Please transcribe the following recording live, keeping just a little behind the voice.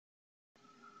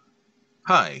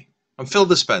Hi, I'm Phil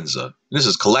Dispenza. This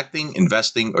is Collecting,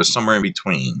 Investing, or Somewhere in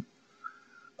Between.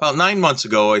 About 9 months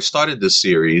ago, I started this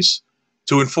series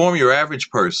to inform your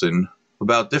average person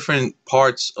about different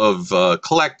parts of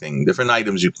collecting, different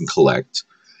items you can collect,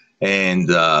 and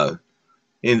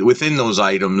within those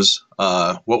items,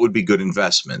 what would be good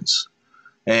investments.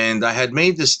 And I had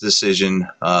made this decision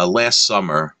last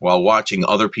summer while watching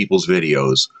other people's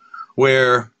videos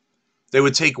where they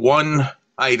would take one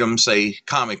item, say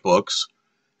comic books,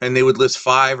 and they would list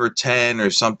 5 or 10 or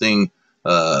something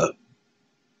uh,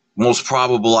 most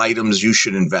probable items you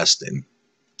should invest in.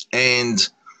 And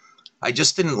I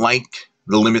just didn't like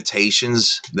the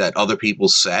limitations that other people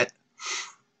set.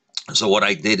 So what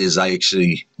I did is I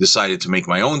actually decided to make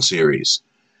my own series.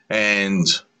 And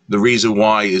the reason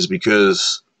why is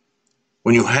because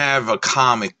when you have a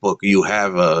comic book, you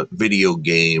have a video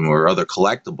game or other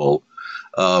collectible,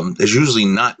 there's usually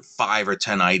not 5 or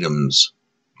 10 items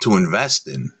to invest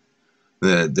in.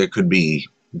 There could be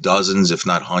dozens, if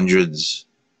not hundreds,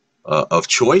 of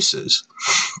choices.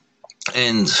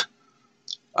 And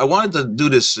I wanted to do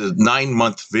this 9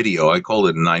 month video. I called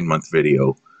it a 9 month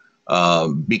video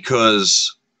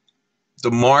because the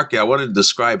market, I wanted to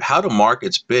describe how the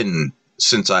market's been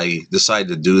since I decided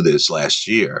to do this last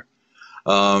year.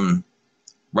 Um,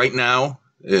 right now,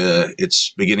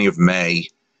 it's beginning of May.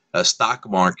 Stock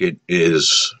market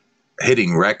is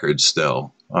hitting records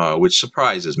still, which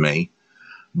surprises me.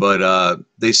 But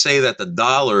they say that the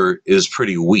dollar is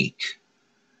pretty weak.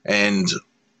 And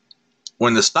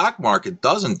when the stock market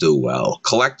doesn't do well,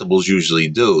 collectibles usually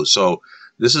do. So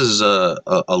this is a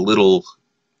little,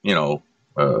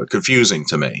 confusing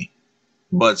to me.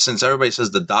 But since everybody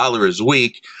says the dollar is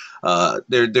weak,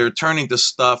 they're turning to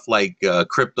stuff like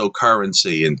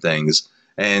cryptocurrency and things,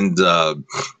 and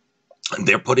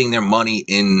they're putting their money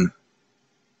in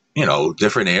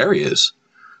different areas.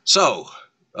 So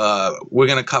we're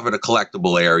going to cover the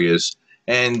collectible areas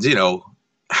and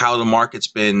how the market's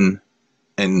been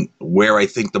and where I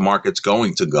think the market's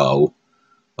going to go,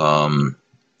 in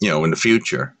the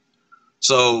future.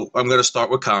 So I'm going to start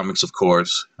with comics, of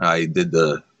course. I've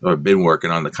been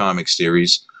working on the comic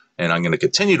series, and I'm going to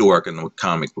continue to work on the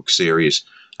comic book series.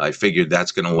 I figured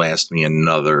that's going to last me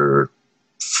another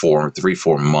 4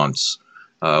 months.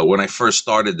 When I first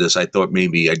started this, I thought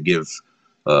maybe I'd give,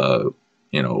 a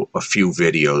few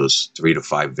videos, 3 to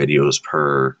 5 videos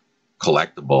per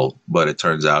collectible, but it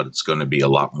turns out it's going to be a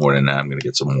lot more than that. I'm going to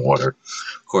get some water.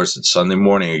 Of course, it's Sunday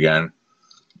morning again.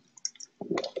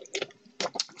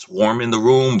 It's warm in the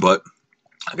room, but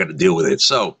I got to deal with it.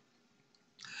 So,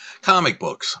 comic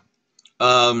books,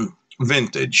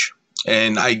 vintage,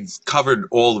 and I covered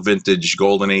all the vintage,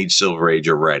 Golden Age, Silver Age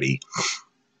already,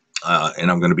 and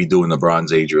I'm going to be doing the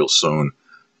Bronze Age real soon.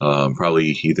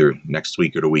 Probably either next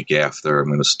week or the week after. I'm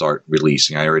going to start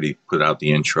releasing. I already put out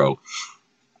the intro.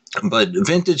 But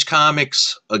vintage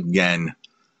comics, again,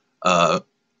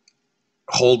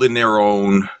 holding their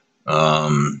own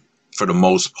for the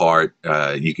most part.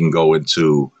 You can go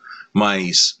into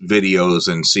my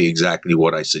videos and see exactly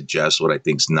what I suggest, what I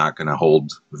think is not going to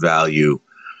hold value.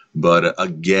 But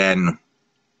again,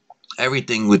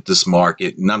 everything with this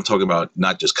market, and I'm talking about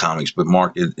not just comics, but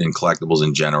market and collectibles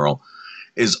in general,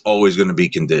 is always going to be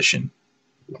condition.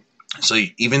 So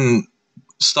even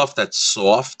stuff that's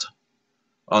soft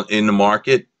in the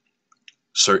market,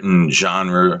 certain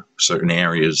genre, certain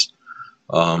areas,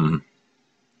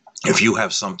 if you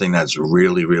have something that's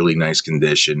really, really nice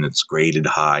condition, it's graded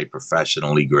high,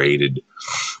 professionally graded,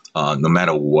 no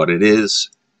matter what it is,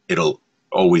 it'll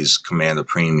always command a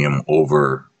premium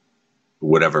over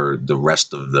whatever the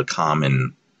rest of the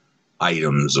common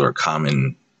items or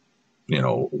common,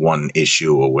 one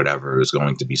issue or whatever is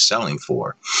going to be selling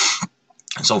for.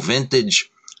 So vintage,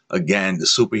 again, the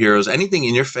superheroes, anything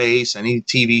in your face, any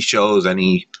TV shows,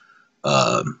 any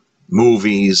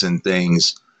movies and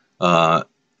things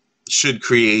should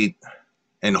create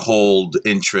and hold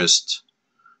interest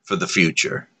for the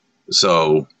future.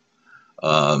 So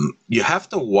you have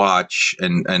to watch,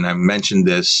 and I mentioned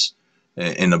this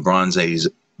in the Bronze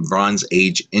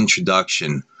Age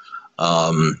introduction,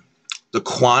 the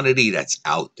quantity that's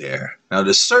out there. Now,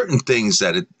 there's certain things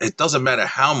that it doesn't matter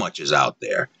how much is out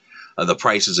there. The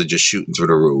prices are just shooting through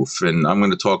the roof. And I'm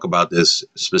going to talk about this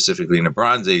specifically in the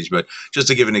Bronze Age, but just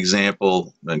to give an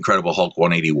example, Incredible Hulk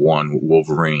 181,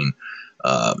 Wolverine.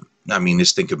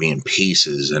 This thing could be in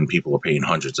pieces and people are paying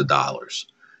hundreds of dollars,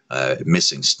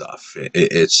 missing stuff.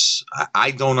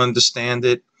 I don't understand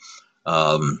it.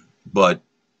 But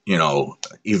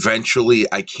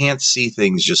eventually I can't see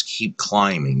things just keep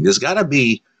climbing. There's got to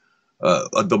be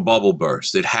the bubble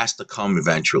burst. It has to come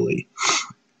eventually.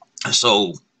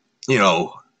 So you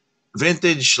know,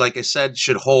 vintage, like I said,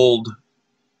 should hold,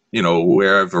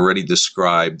 where I've already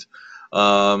described.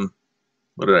 What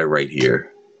did I write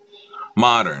here?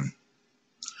 Modern.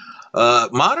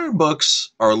 Modern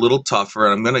books are a little tougher,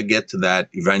 and I'm going to get to that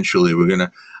eventually.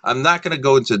 I'm not going to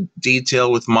go into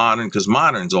detail with modern because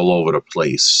modern's all over the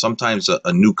place. Sometimes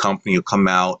a new company will come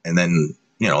out, and then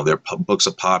their books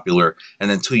are popular, and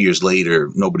then 2 years later,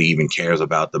 nobody even cares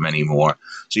about them anymore.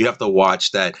 So you have to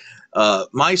watch that.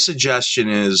 My suggestion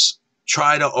is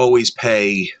try to always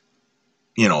pay,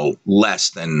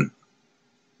 less than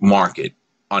market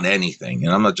on anything.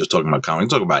 And I'm not just talking about comics, I'm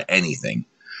talking about anything.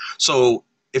 So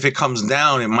if it comes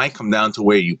down, it might come down to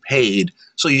where you paid,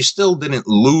 so you still didn't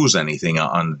lose anything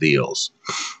on the deals.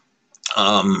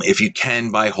 If you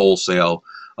can buy wholesale,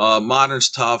 modern's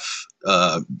tough.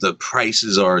 The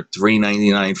prices are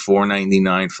 $3.99,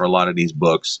 $4.99 for a lot of these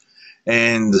books,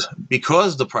 and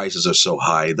because the prices are so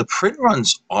high, the print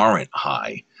runs aren't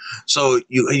high. So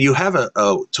you have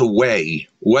to weigh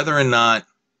whether or not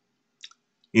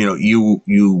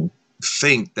you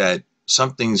think that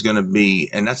something's going to be,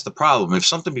 and that's the problem. If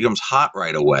something becomes hot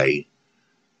right away,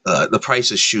 the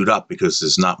prices shoot up because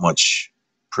there's not much,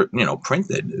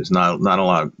 printed. There's not a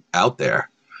lot out there.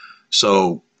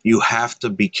 So you have to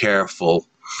be careful.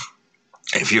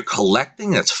 If you're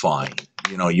collecting, that's fine.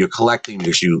 You're collecting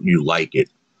because you like it.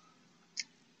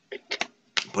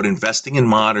 But investing in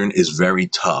modern is very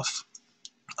tough.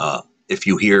 If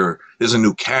you hear there's a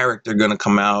new character going to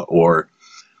come out, or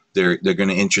they're going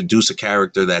to introduce a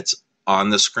character that's on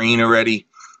the screen already,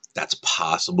 that's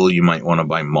possible. You might want to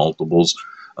buy multiples.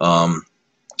 But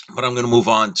I'm going to move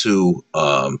on to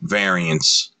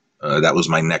variants. That was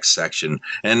my next section.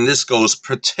 And this goes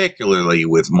particularly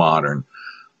with modern.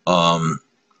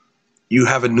 You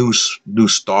have a new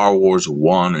Star Wars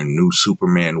 1 or new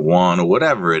Superman 1 or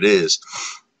whatever it is.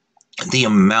 The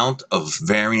amount of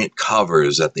variant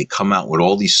covers that they come out with,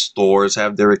 all these stores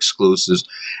have their exclusives.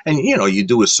 And, you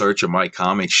do a search of My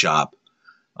Comic Shop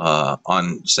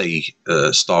on, say,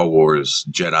 Star Wars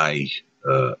Jedi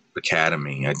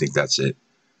Academy. I think that's it.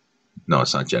 No,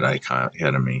 it's not Jedi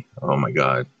Academy. Oh, my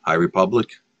God. High Republic.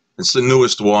 It's the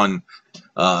newest one.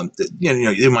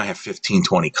 You might have 15,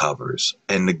 20 covers.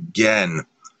 And again,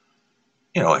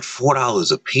 at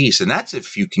 $4 a piece, and that's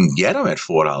if you can get them at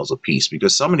 $4 a piece,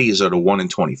 because some of these are the 1 in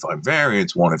 25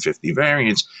 variants, 1 in 50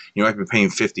 variants. You might be paying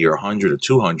 50 or 100 or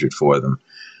 200 for them.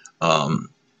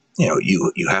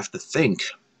 You have to think,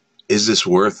 is this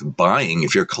worth buying?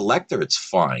 If you're a collector, it's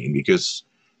fine because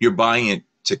you're buying it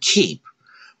to keep.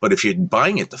 But if you're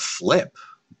buying it to flip,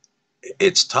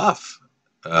 it's tough.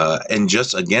 And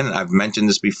just, again, I've mentioned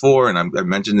this before, and I've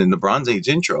mentioned in the Bronze Age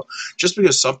intro, just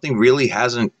because something really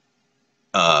hasn't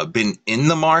been in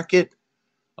the market,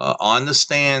 on the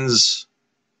stands,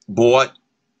 bought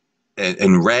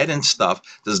and read and stuff,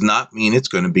 does not mean it's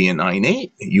going to be a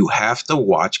 9.8. You have to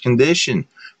watch condition,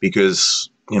 because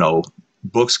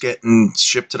books getting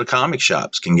shipped to the comic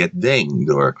shops can get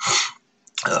dinged, or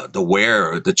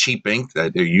the cheap ink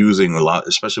that they're using a lot,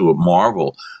 especially with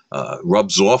Marvel,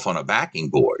 rubs off on a backing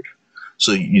board.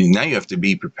 So now you have to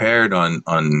be prepared on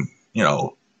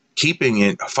keeping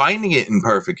it, finding it in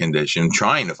perfect condition,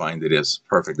 trying to find it as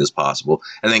perfect as possible,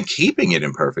 and then keeping it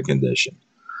in perfect condition.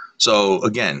 So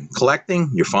again, collecting,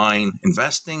 you're fine.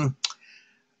 Investing,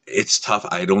 it's tough.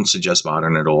 I don't suggest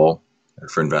modern at all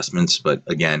for investments, but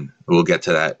again, we'll get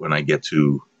to that when I get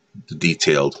to the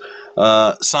detailed.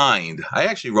 Signed. I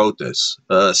actually wrote this.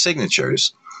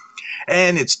 Signatures.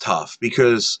 And it's tough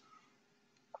because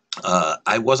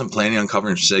I wasn't planning on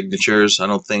covering signatures, I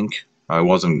don't think. I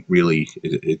wasn't really,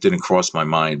 it didn't cross my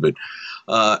mind, but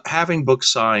having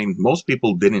books signed, most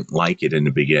people didn't like it in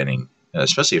the beginning,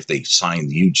 especially if they signed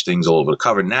huge things all over the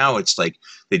cover. Now it's like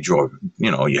they draw,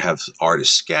 you have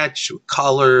artist sketch with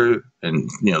color, and,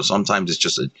 sometimes it's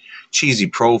just a cheesy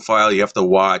profile. You have to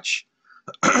watch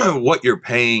what you're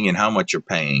paying and how much you're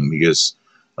paying, because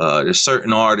there's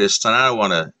certain artists, and I don't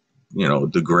want to,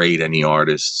 degrade any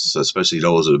artists, especially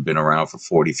those that have been around for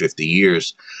 40, 50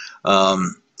 years.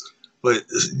 But,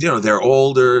 they're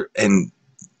older, and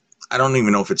I don't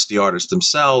even know if it's the artists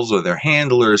themselves or their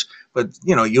handlers, but,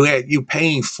 you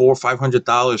paying $400 or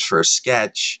 $500 for a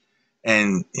sketch,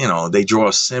 and, they draw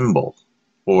a symbol,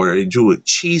 or they do a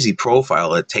cheesy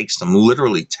profile that takes them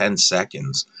literally 10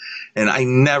 seconds. And I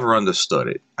never understood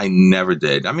it. I never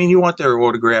did. I mean, you want their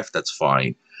autograph, that's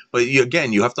fine. But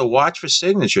again, you have to watch for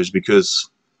signatures, because,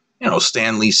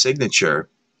 Stan Lee's signature,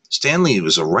 Stan Lee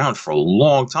was around for a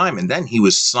long time, and then he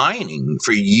was signing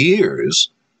for years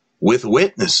with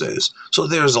witnesses. So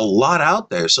there's a lot out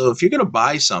there. So if you're going to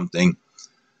buy something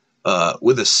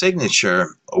with a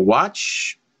signature,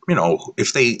 watch,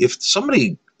 if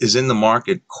somebody is in the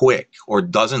market quick or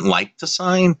doesn't like to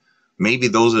sign, maybe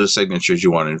those are the signatures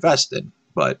you want to invest in.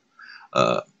 But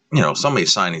somebody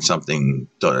signing something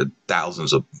to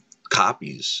thousands of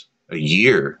copies a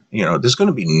year, there's going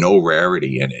to be no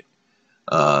rarity in it.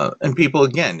 And people,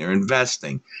 again, they're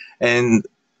investing. And,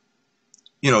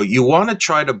 you want to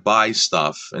try to buy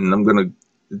stuff, and I'm going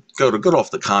to go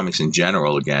off the comics in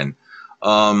general again,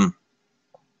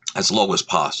 as low as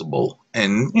possible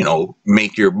and,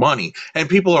 make your money. And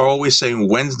people are always saying,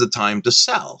 when's the time to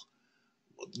sell?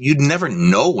 You'd never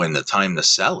know when the time to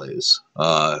sell is.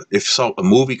 If a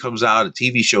movie comes out, a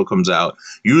TV show comes out,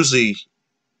 usually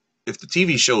if the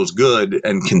TV show is good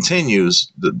and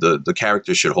continues, the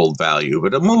character should hold value.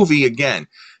 But a movie, again,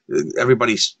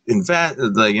 everybody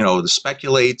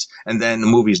speculates, and then the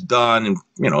movie's done, and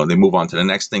they move on to the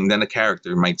next thing. Then the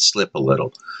character might slip a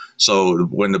little. So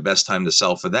when the best time to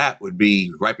sell for that would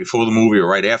be right before the movie or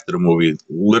right after the movie,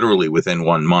 literally within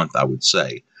 1 month, I would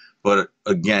say. But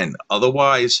again,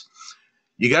 otherwise,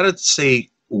 you got to say,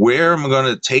 where am I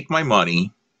going to take my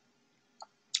money?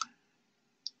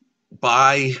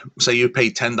 Say you pay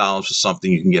 $10 for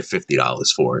something, you can get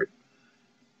 $50 for it.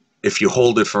 If you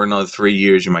hold it for another 3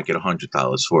 years, you might get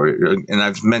 $100 for it. And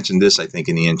I've mentioned this, I think,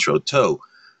 in the intro too.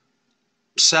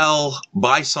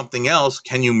 Buy something else.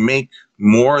 Can you make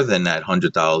more than that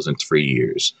 $100 in 3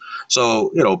 years? So,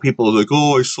 people are like,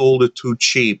 oh, I sold it too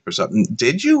cheap or something.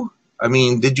 Did you? I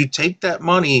mean, did you take that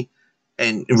money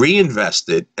and reinvest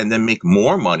it and then make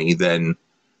more money than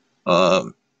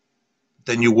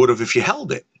you would have if you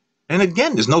held it? And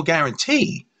again, there's no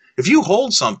guarantee. If you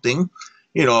hold something,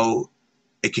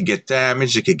 it could get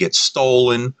damaged, it could get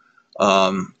stolen.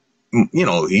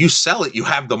 You sell it, you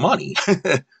have the money.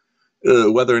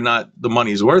 Whether or not the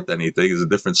money's worth anything is a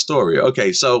different story.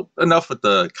 Okay, so enough with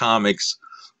the comics.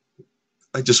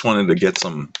 I just wanted to get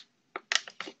some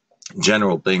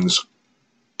general things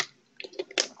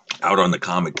out on the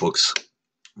comic books.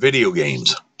 Video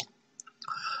games.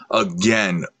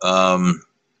 Again,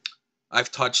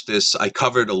 I've touched this. I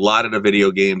covered a lot of the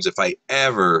video games.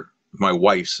 My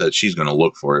wife said she's going to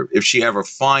look for it. If she ever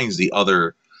finds the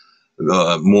other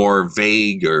more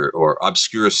vague or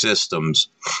obscure systems,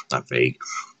 not vague,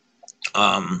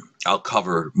 I'll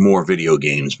cover more video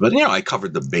games. But, I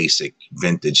covered the basic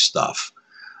vintage stuff.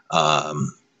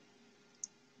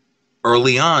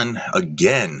 Early on,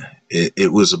 again,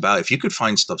 it was about if you could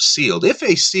find stuff sealed. If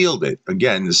they sealed it,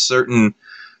 again, there's certain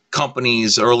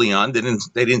companies early on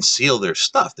they didn't seal their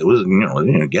stuff. There was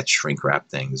get shrink wrap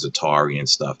things, Atari and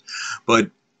stuff. But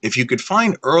if you could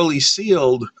find early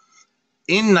sealed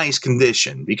in nice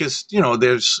condition, because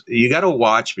you got to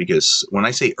watch, because when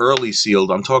I say early sealed,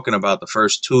 I'm talking about the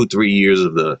first 2-3 years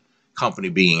of the company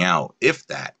being out, if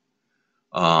that.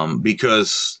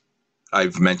 Because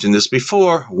I've mentioned this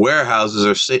before, warehouses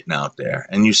are sitting out there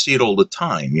and you see it all the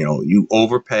time. You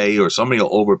overpay, or somebody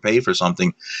will overpay for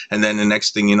something, and then the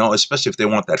next thing you know, especially if they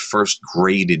want that first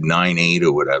graded 9.8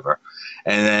 or whatever,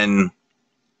 and then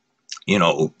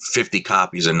 50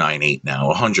 copies of 9.8 now,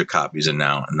 100 copies of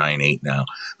 9.8 now,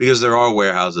 because there are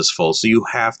warehouses full. So you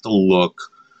have to look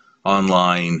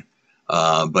online.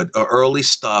 But early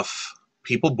stuff,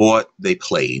 people bought, they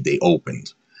played, they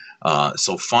opened.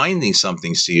 So finding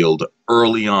something sealed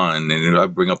early on, and I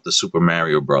bring up the Super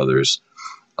Mario Brothers.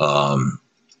 I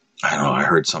don't know, I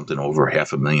heard something over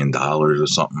 $500,000 or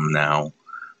something now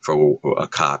for a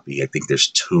copy. I think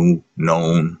there's 2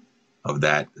 known of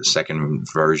that. The second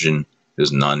version,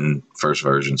 there's none. First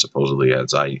version, supposedly,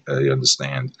 as I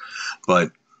understand.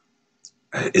 But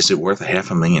is it worth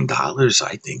 $500,000?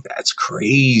 I think that's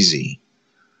crazy.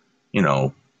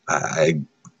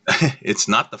 It's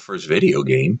not the first video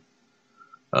game.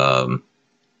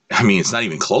 It's not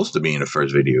even close to being the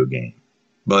first video game.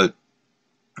 But,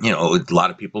 a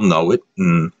lot of people know it.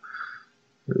 And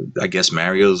I guess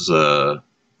Mario's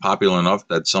popular enough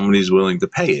that somebody's willing to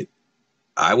pay it.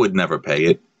 I would never pay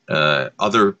it.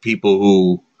 Other people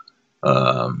who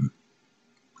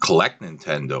collect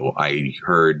Nintendo, I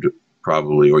heard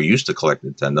probably, or used to collect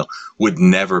Nintendo, would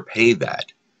never pay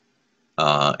that.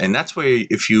 And that's where,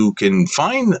 if you can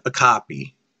find a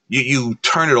copy, you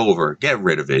turn it over, get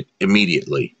rid of it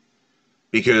immediately.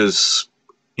 Because,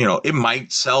 it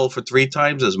might sell for 3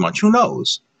 times as much. Who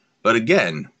knows? But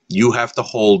again, you have to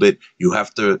hold it. You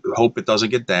have to hope it doesn't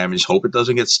get damaged, hope it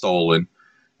doesn't get stolen.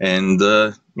 And,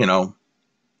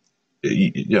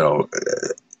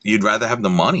 you'd rather have the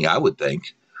money, I would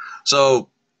think. So,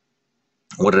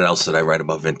 what else did I write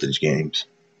about vintage games?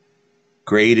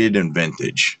 Graded and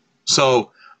vintage.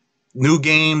 So, new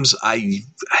games,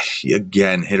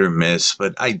 again, hit or miss,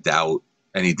 but I doubt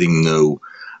anything new.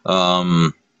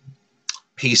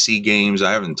 PC games,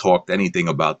 I haven't talked anything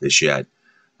about this yet.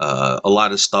 A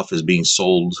lot of stuff is being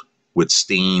sold with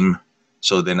Steam,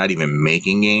 so they're not even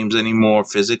making games anymore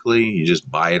physically. You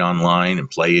just buy it online and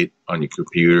play it on your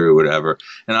computer or whatever.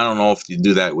 And I don't know if you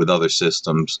do that with other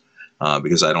systems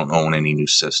because I don't own any new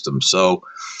systems. So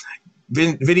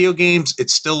video games,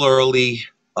 it's still early.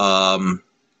 I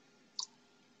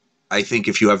think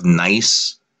if you have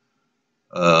nice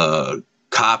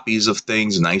copies of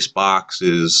things, nice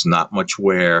boxes, not much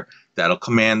wear, that'll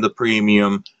command the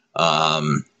premium.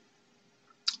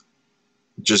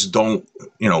 Just don't,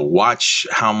 watch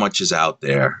how much is out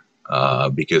there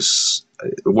because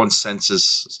once census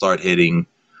start hitting,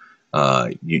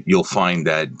 you'll find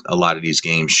that a lot of these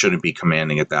games shouldn't be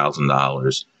commanding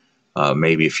 $1,000,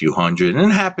 maybe a few hundred.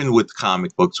 And it happened with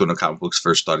comic books when the comic books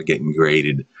first started getting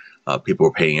graded. People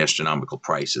were paying astronomical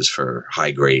prices for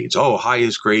high grades. Oh,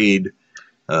 highest grade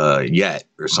yet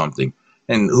or something.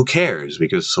 And who cares?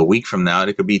 Because a week from now,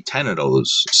 there could be 10 of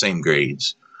those same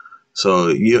grades.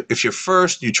 So if you're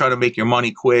first, you try to make your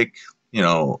money quick.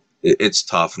 It's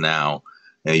tough now.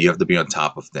 You have to be on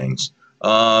top of things.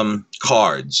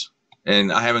 Cards.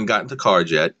 And I haven't gotten to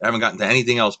cards yet. I haven't gotten to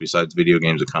anything else besides video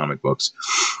games and comic books.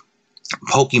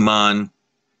 Pokemon,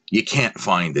 you can't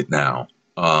find it now.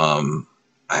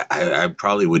 I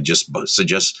probably would just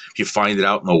suggest if you find it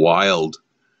out in the wild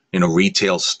in a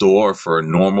retail store for a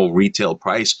normal retail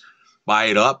price, buy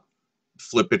it up,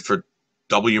 flip it for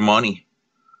double your money.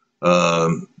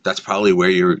 That's probably where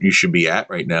you should be at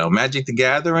right now. Magic the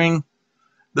Gathering,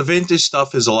 the vintage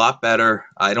stuff is a lot better.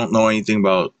 I don't know anything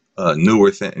about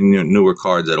newer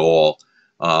cards at all,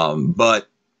 but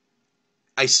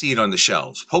I see it on the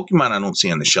shelves. Pokemon I don't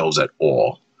see on the shelves at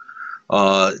all.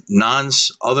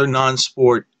 Other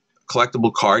non-sport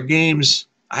collectible card games,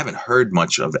 I haven't heard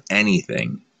much of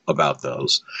anything about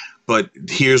those. But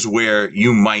here's where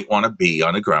you might want to be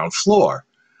on the ground floor.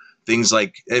 Things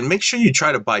like, and make sure you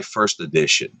try to buy first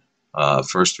edition,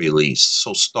 first release.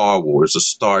 So Star Wars, or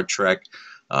Star Trek,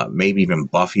 maybe even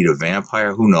Buffy the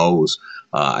Vampire, who knows?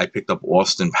 I picked up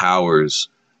Austin Powers,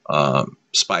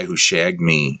 Spy Who Shagged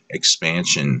Me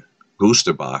expansion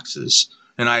booster boxes,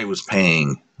 and I was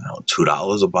paying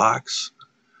 $2 a box.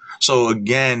 So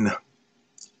again,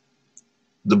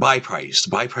 the buy price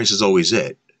is always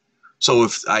it. So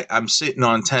if I'm sitting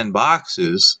on 10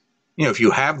 boxes, if you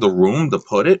have the room to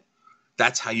put it,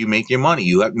 that's how you make your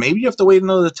money. Maybe you have to wait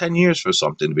another 10 years for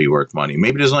something to be worth money.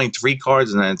 Maybe there's only 3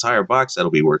 cards in that entire box that'll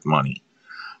be worth money.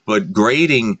 But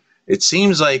grading, it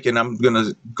seems like, and I'm going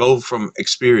to go from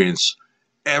experience,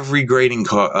 every grading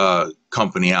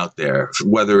company out there,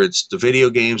 whether it's the video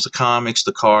games, the comics,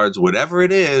 the cards, whatever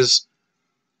it is,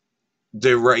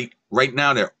 they're right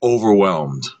now they're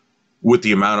overwhelmed with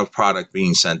the amount of product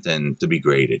being sent in to be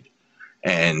graded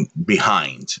and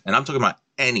behind. And I'm talking about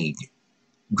any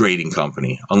grading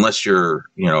company, unless you're,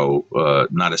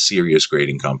 not a serious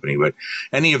grading company, but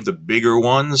any of the bigger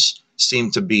ones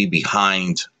seem to be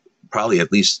behind probably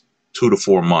at least 2 to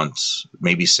 4 months,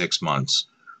 maybe 6 months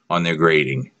on their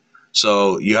grading.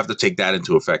 So you have to take that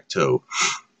into effect too.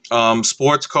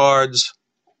 Sports cards,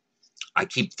 I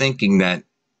keep thinking that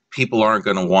people aren't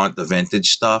going to want the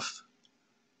vintage stuff,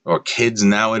 or kids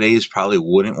nowadays probably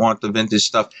wouldn't want the vintage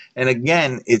stuff. And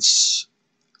again, it's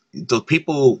the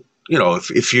people,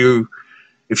 if you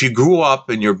grew up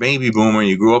and you're a baby boomer,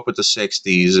 you grew up with the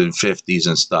 60s and 50s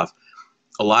and stuff,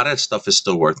 a lot of that stuff is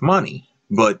still worth money.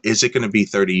 But is it going to be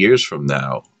 30 years from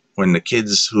now when the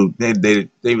kids who they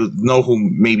know who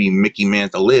maybe Mickey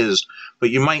Mantle is, but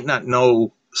you might not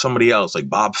know somebody else like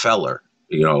Bob Feller,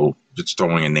 just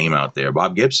throwing a name out there,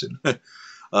 Bob Gibson.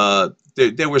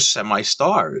 They were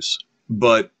semi-stars,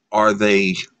 but are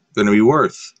they going to be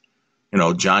worth,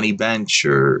 Johnny Bench,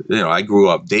 or, I grew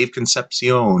up, Dave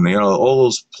Concepcion, all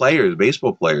those players,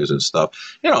 baseball players and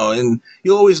stuff, and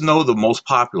you always know the most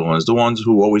popular ones, the ones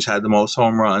who always had the most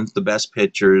home runs, the best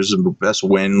pitchers, the best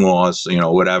win-loss,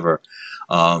 whatever.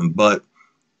 But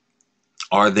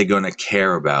are they going to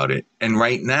care about it? And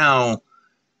right now,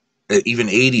 even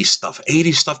 80s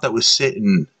stuff that was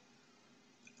sitting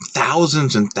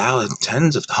thousands and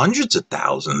thousands, hundreds of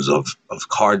thousands of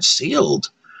cards sealed,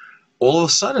 all of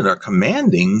a sudden are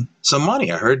commanding some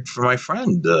money. I heard from my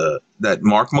friend that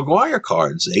Mark McGwire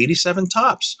cards, 87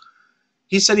 tops.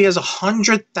 He said he has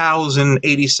 100,000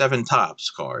 87 tops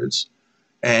cards,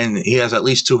 and he has at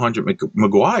least 200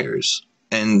 McGwires.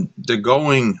 And they're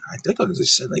going, I think they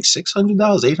said like $600,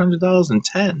 $800, and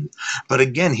 10. But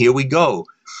again, here we go.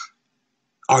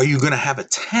 Are you going to have a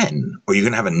 10, or are you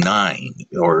going to have a 9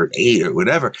 or 8 or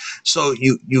whatever? So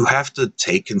you have to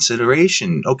take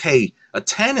consideration. Okay, a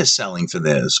 10 is selling for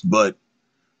this, but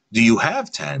do you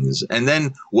have 10s? And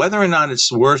then whether or not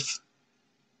it's worth,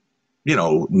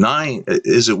 9,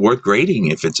 is it worth grading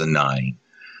if it's a 9?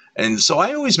 And so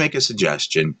I always make a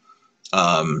suggestion,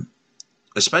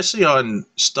 especially on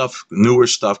newer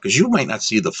stuff, because you might not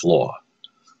see the flaw.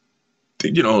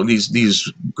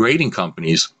 These grading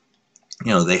companies,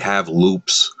 they have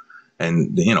loops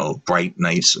and, bright,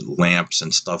 nice lamps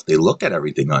and stuff. They look at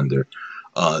everything under.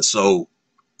 So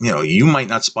you might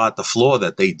not spot the flaw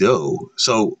that they do.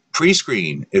 So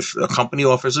pre-screen, if a company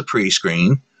offers a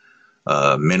pre-screen,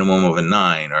 minimum of a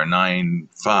 9 or a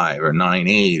 9.5 or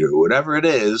 9.8 or whatever it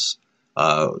is,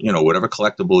 whatever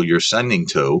collectible you're sending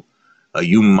to,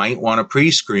 you might want to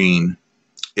pre-screen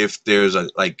if there's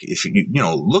if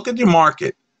you look at your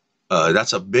market.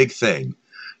 That's a big thing.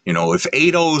 If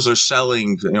 8.0s are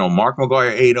selling, Mark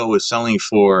McGwire 8.0 is selling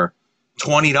for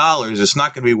 $20, it's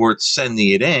not going to be worth sending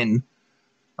it in.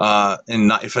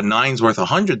 And if a 9's worth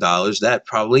 $100, that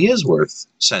probably is worth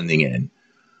sending in.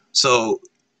 So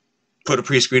put a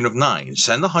pre-screen of 9.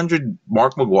 Send 100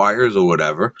 Mark McGwires or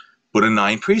whatever, put a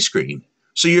 9 pre-screen.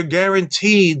 So you're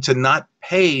guaranteed to not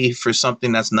pay for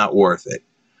something that's not worth it.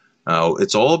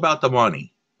 It's all about the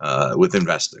money with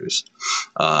investors.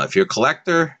 If you're a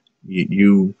collector,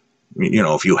 you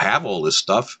if you have all this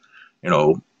stuff,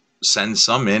 send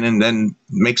some in and then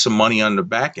make some money on the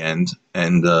back end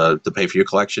and to pay for your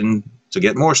collection to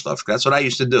get more stuff. That's what I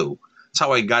used to do. That's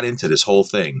how I got into this whole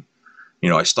thing.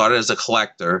 I started as a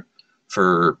collector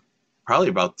for probably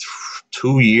about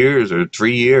 2 years or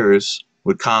 3 years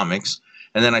with comics.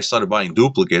 And then I started buying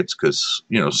duplicates because,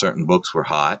 certain books were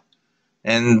hot.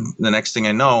 And the next thing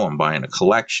I know, I'm buying a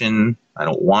collection. I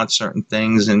don't want certain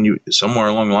things. And somewhere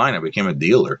along the line, I became a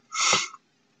dealer.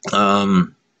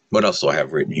 What else do I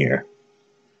have written here?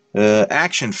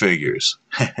 Action figures.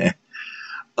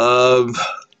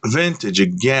 Vintage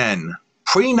again.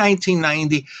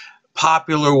 Pre-1990.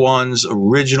 Popular ones,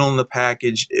 original in the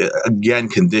package. Again,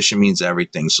 condition means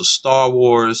everything. So Star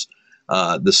Wars,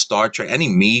 the Star Trek, any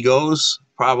Migos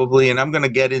probably. And I'm going to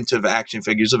get into action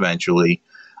figures eventually.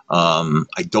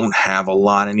 I don't have a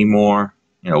lot anymore.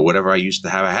 Whatever I used to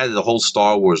have. I had the whole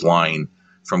Star Wars line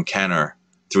from Kenner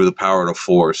through the Power of the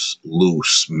Force,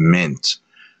 loose, mint.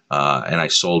 And I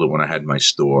sold it when I had my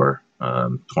store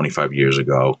 25 years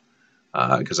ago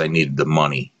because I needed the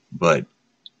money. But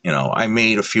I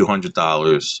made a few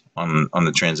 $100s on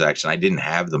the transaction. I didn't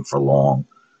have them for long,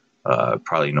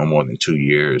 probably no more than 2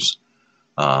 years.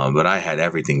 But I had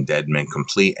everything dead mint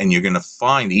complete. And you're going to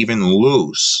find even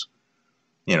loose,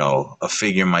 a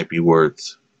figure might be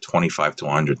worth $25 to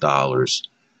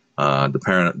 $100.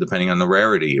 Depending on the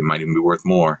rarity, it might even be worth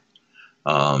more.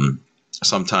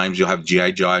 Sometimes you'll have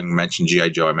G.I. Joe. I mentioned G.I.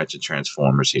 Joe. I mentioned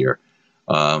Transformers here.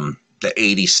 The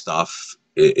 80s stuff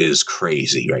is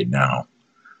crazy right now.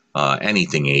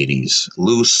 Anything 80s,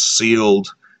 loose,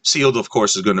 sealed. Sealed, of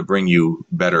course, is going to bring you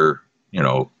better,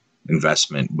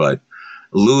 investment. But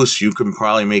loose, you can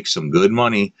probably make some good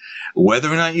money.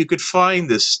 Whether or not you could find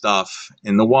this stuff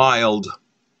in the wild,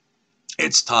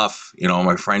 it's tough.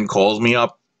 My friend calls me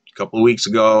up a couple of weeks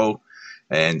ago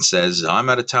and says, I'm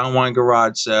at a Town Wine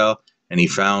garage sale. And he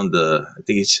found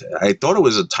I thought it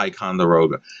was a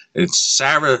Ticonderoga. It's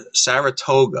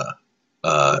Saratoga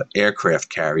aircraft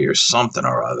carrier, something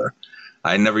or other.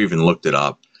 I never even looked it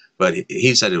up, but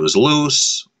he said it was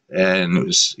loose,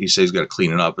 and he said he's got to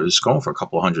clean it up. It was going for a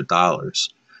couple $100.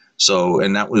 So,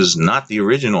 and that was not the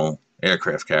original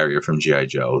aircraft carrier from G.I.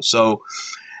 Joe. So,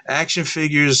 action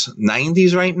figures,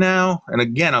 90s right now, and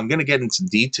again, I'm going to get into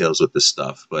details with this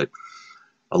stuff, but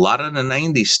a lot of the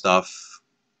 90s stuff,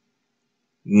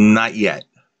 not yet.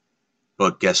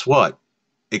 But guess what?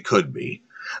 It could be.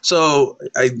 So,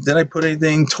 did I put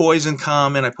anything? Toys in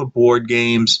common. I put board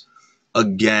games.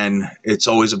 Again, it's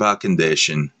always about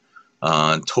condition.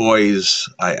 Toys,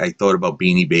 I thought about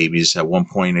Beanie Babies. At one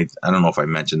point, I don't know if I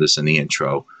mentioned this in the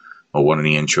intro or one of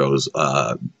the intros.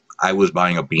 I was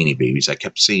buying up Beanie Babies. I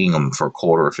kept seeing them for $0.25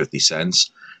 or 50 cents.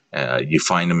 You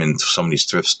find them in some of these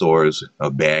thrift stores,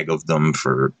 a bag of them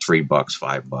for $3,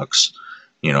 $5.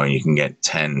 You can get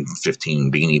 10,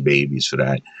 15 Beanie Babies for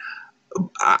that.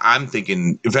 I'm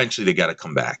thinking eventually they got to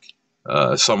come back.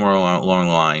 Somewhere along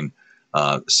the line,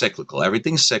 cyclical.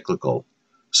 Everything's cyclical.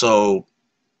 So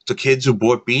the kids who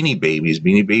bought Beanie Babies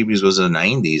was in the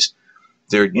 90s.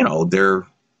 They're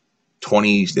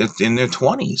 20s, in their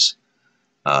 20s,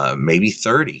 maybe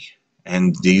 30.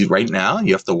 And right now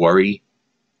you have to worry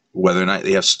whether or not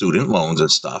they have student loans and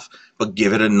stuff. But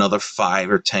give it another 5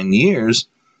 or 10 years.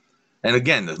 And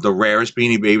again, the rarest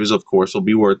Beanie Babies, of course, will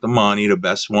be worth the money. The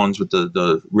best ones with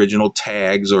the original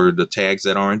tags or the tags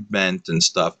that aren't bent and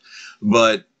stuff.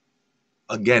 But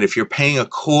again, if you're paying a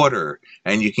quarter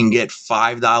and you can get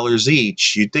 $5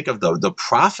 each, you think of the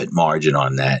profit margin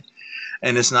on that.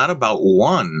 And it's not about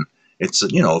one. It's,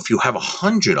 you know, if you have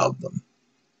 100 of them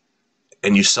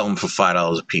and you sell them for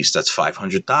 $5 a piece, that's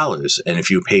 $500. And if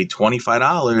you pay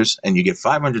 $25 and you get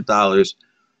 $500,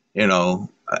 you know,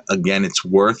 again, it's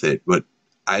worth it. But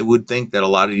I would think that a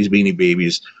lot of these Beanie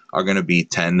Babies are going to be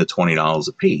 $10 to $20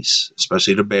 a piece,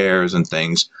 especially the bears and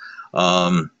things.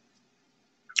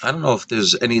 I don't know if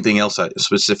there's anything else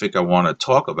specific I want to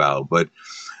talk about, but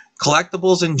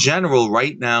collectibles in general,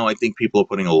 right now, I think people are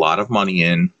putting a lot of money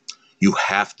in. You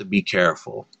have to be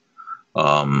careful.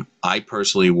 I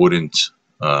personally wouldn't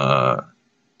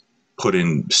put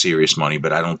in serious money,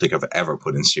 but I don't think I've ever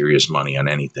put in serious money on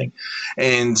anything.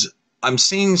 And I'm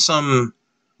seeing some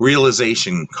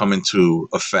realization come into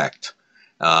effect.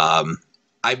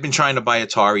 I've been trying to buy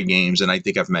Atari games, and I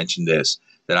think I've mentioned this,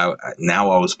 that I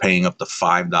was paying up to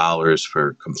 $5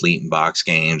 for complete and box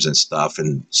games and stuff,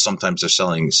 and sometimes they're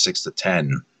selling 6 to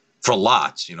 10 for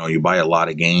lots. You know, you buy a lot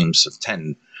of games of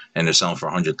 10 and they're selling for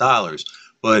 $100.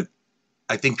 But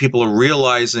I think people are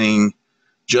realizing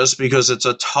just because it's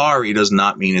Atari does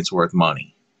not mean it's worth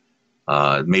money.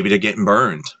 Maybe they're getting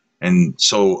burned. And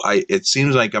so it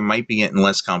seems like I might be getting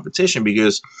less competition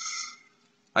because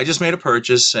I just made a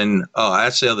purchase. And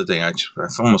that's the other thing. I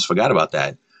almost forgot about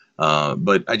that.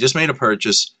 But I just made a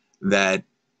purchase that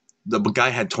the guy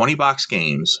had 20 box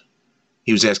games.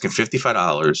 He was asking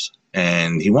 $55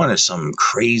 and he wanted some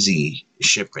crazy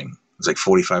shipping. It was like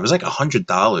 $45. It was like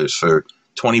 $100 for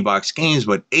 20 box games,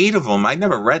 but 8 of them, I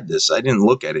never read this. I didn't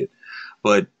look at it,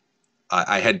 but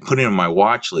I had put it on my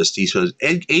watch list. He says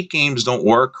 8 games don't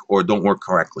work or don't work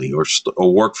correctly or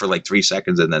work for like 3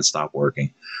 seconds and then stop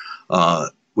working.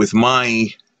 With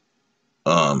my,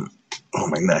 oh,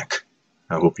 my neck.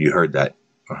 I hope you heard that.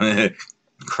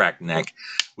 Cracked neck.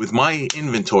 With my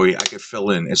inventory, I could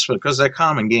fill in. It's because they're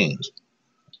common games.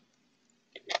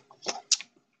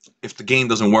 If the game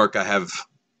doesn't work, I have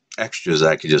extras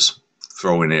I could just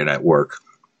throw in it at work.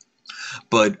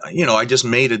 But, you know, I just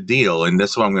made a deal, and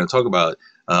that's what I'm going to talk about.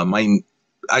 I'm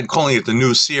calling it the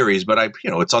new series, but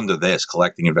it's under this,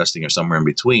 collecting, investing, or somewhere in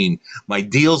between. My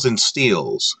deals and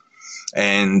steals.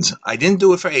 And I didn't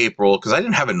do it for April because I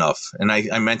didn't have enough. And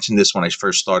I mentioned this when I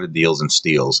first started Deals and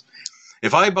Steals.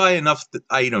 If I buy enough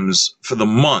items for the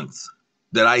month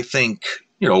that I think,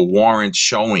 warrants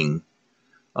showing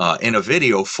in a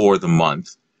video for the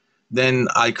month, then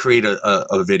I create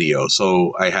a video.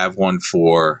 So I have one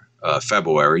for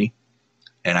February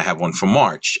and I have one for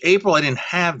March. April, I didn't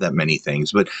have that many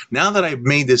things. But now that I've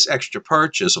made this extra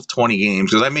purchase of 20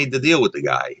 games, because I made the deal with the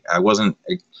guy, I wasn't...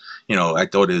 I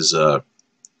thought his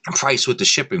price with the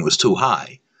shipping was too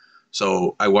high.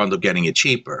 So I wound up getting it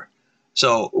cheaper.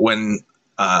 So when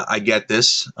I get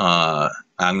this, I'm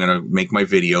going to make my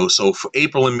video. So for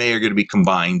April and May are going to be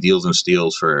combined, Deals and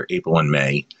Steals for April and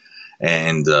May.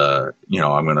 And,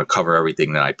 I'm going to cover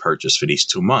everything that I purchased for these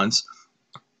 2 months.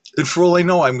 And for all I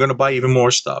know, I'm going to buy even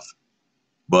more stuff.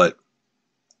 But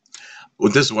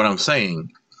this is what I'm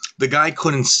saying. The guy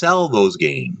couldn't sell those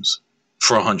games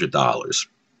for $100.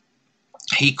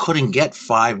 He couldn't get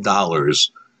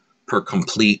 $5 per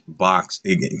complete box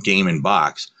game in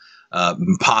box,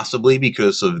 possibly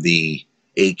because of the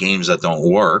 8 games that don't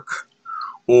work,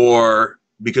 or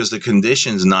because the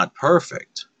condition's not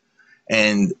perfect.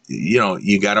 And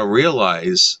you got to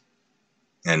realize,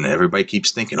 and everybody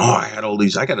keeps thinking, oh, I got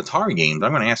Atari games.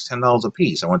 I'm going to ask $10 a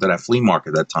piece. I went to that flea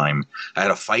market that time. I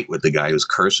had a fight with the guy who was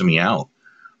cursing me out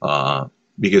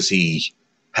because he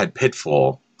had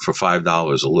Pitfall for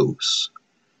 $5 a loose.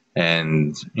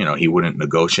 And, he wouldn't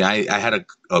negotiate. I had a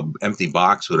empty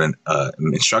box with an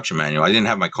instruction manual. I didn't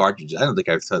have my cartridges. I don't think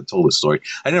I've told this story.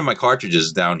 I didn't have my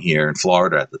cartridges down here in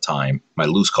Florida at the time, my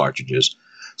loose cartridges.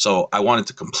 So I wanted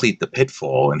to complete the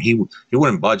Pitfall, and he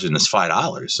wouldn't budge in this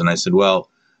 $5. And I said, well,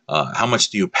 how much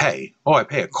do you pay? Oh, I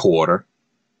pay $25.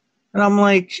 And I'm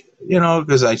like,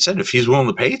 because I said if he's willing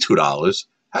to pay $2,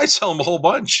 I'd sell him a whole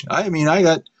bunch. I mean, I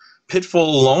got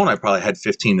Pitfall alone. I probably had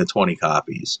 15 to 20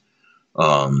 copies.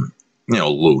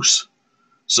 Loose.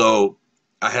 So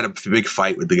I had a big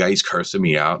fight with the guy. He's cursing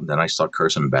me out, and then I start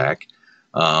cursing back.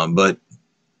 The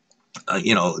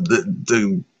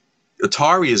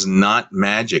Atari is not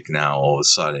magic now all of a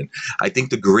sudden. I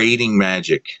think the grading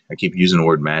magic, I keep using the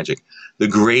word magic, the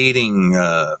grading,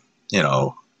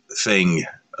 thing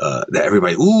that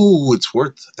everybody, ooh, it's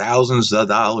worth thousands of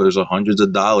dollars or hundreds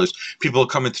of dollars. People are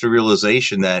coming to the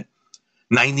realization that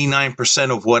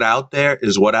 99% of what out there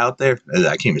is what out there.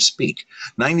 I can't even speak.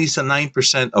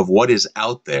 99% of what is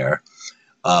out there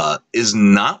is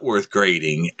not worth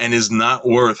grading and is not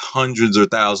worth hundreds or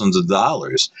thousands of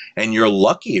dollars. And you're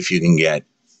lucky if you can get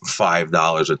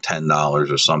 $5 or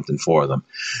 $10 or something for them.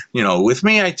 You know, with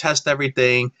me, I test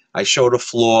everything. I show the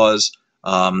flaws.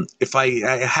 If I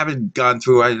haven't gone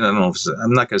through, I don't know,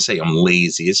 I'm not going to say I'm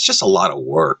lazy. It's just a lot of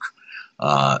work.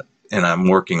 And I'm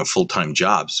working a full-time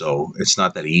job, so it's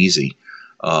not that easy.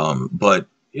 But,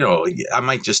 you know, I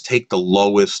might just take the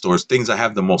lowest or things I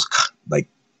have the most, like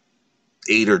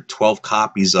 8 or 12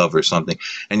 copies of or something,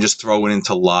 and just throw it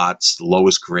into lots,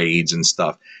 lowest grades and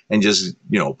stuff, and just,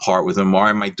 you know, part with them. Or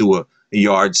I might do a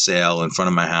yard sale in front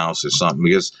of my house or something,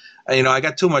 because, you know, I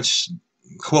got too much,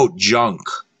 quote, junk,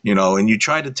 you know, and you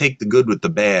try to take the good with the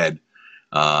bad.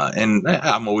 And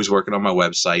I'm always working on my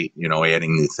website, you know,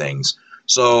 adding new things.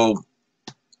 So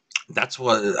that's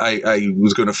what I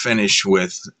was going to finish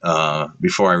with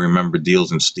before I remember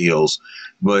Deals and Steals.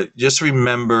 But just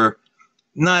remember,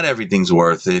 not everything's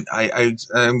worth it.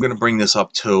 I'm going to bring this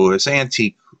up too. This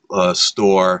antique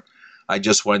store I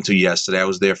just went to yesterday. I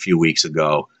was there a few weeks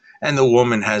ago. And the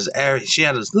woman she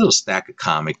had this little stack of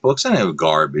comic books, and they were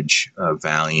garbage,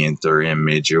 Valiant or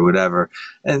Image or whatever.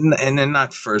 And they're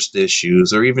not first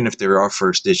issues, or even if there are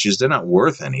first issues, they're not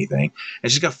worth anything.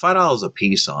 And she's got $5 a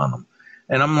piece on them.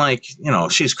 And I'm like, you know,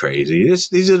 she's crazy.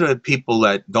 These are the people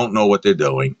that don't know what they're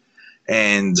doing.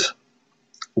 And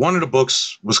one of the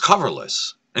books was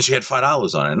coverless, and she had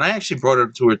 $5 on it. And I actually brought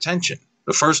it to her attention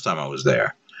the first time I was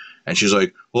there. And she's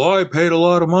like, well, I paid a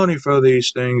lot of money for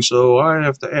these things, so I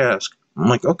have to ask. I'm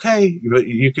like, okay, but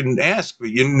you can ask, but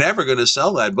you're never going to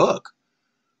sell that book.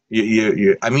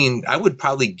 I mean, I would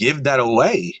probably give that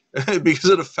away because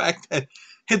of the fact that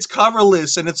it's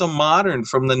coverless and it's a modern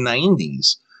from the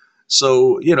 90s.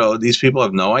 So, you know, these people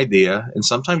have no idea. And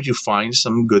sometimes you find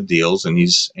some good deals in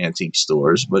these antique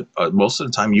stores, but most of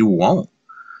the time you won't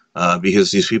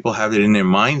because these people have it in their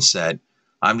mindset.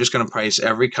 I'm just going to price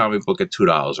every comic book at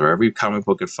 $2 or every comic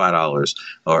book at $5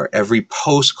 or every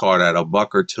postcard at $1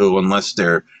 or $2 unless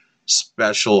they're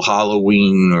special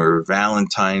Halloween or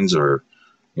Valentine's or,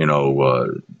 you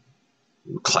know,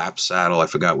 Clap Saddle. I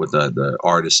forgot what the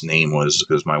artist's name was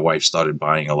because my wife started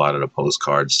buying a lot of the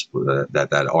postcards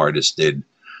that artist did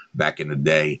back in the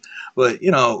day. But,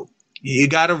 you know, you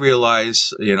got to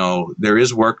realize, you know, there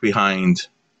is work behind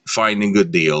finding good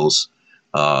deals.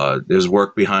 There's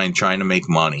work behind trying to make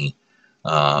money,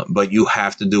 but you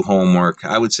have to do homework.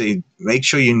 I would say make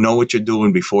sure you know what you're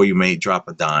doing before you may drop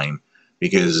a dime,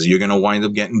 because you're going to wind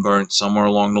up getting burnt somewhere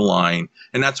along the line.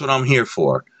 And that's what I'm here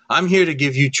for. I'm here to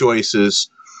give you choices,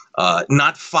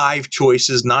 not 5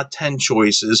 choices, not 10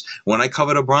 choices. When I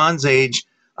cover the Bronze Age,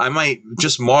 I might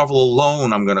just Marvel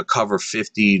alone. I'm going to cover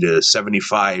 50 to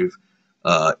 75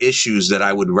 issues that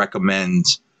I would recommend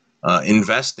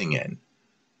investing in.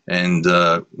 And,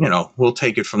 you know, we'll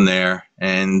take it from there.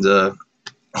 And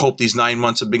hope these 9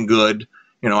 months have been good.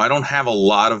 You know, I don't have a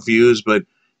lot of views, but,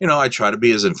 you know, I try to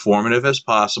be as informative as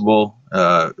possible.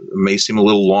 It may seem a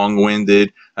little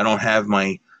long-winded. I don't have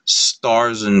my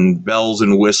stars and bells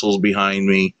and whistles behind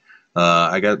me.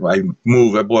 I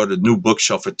bought a new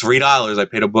bookshelf for $3. I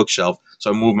paid a bookshelf. So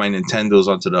I moved my Nintendos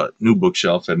onto the new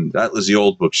bookshelf, and that was the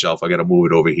old bookshelf. I got to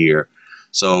move it over here.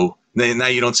 So now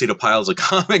you don't see the piles of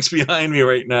comics behind me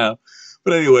right now.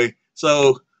 But anyway,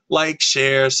 so like,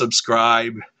 share,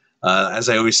 subscribe. As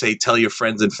I always say, tell your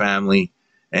friends and family.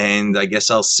 And I guess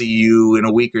I'll see you in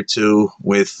a week or two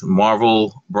with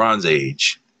Marvel Bronze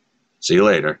Age. See you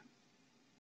later.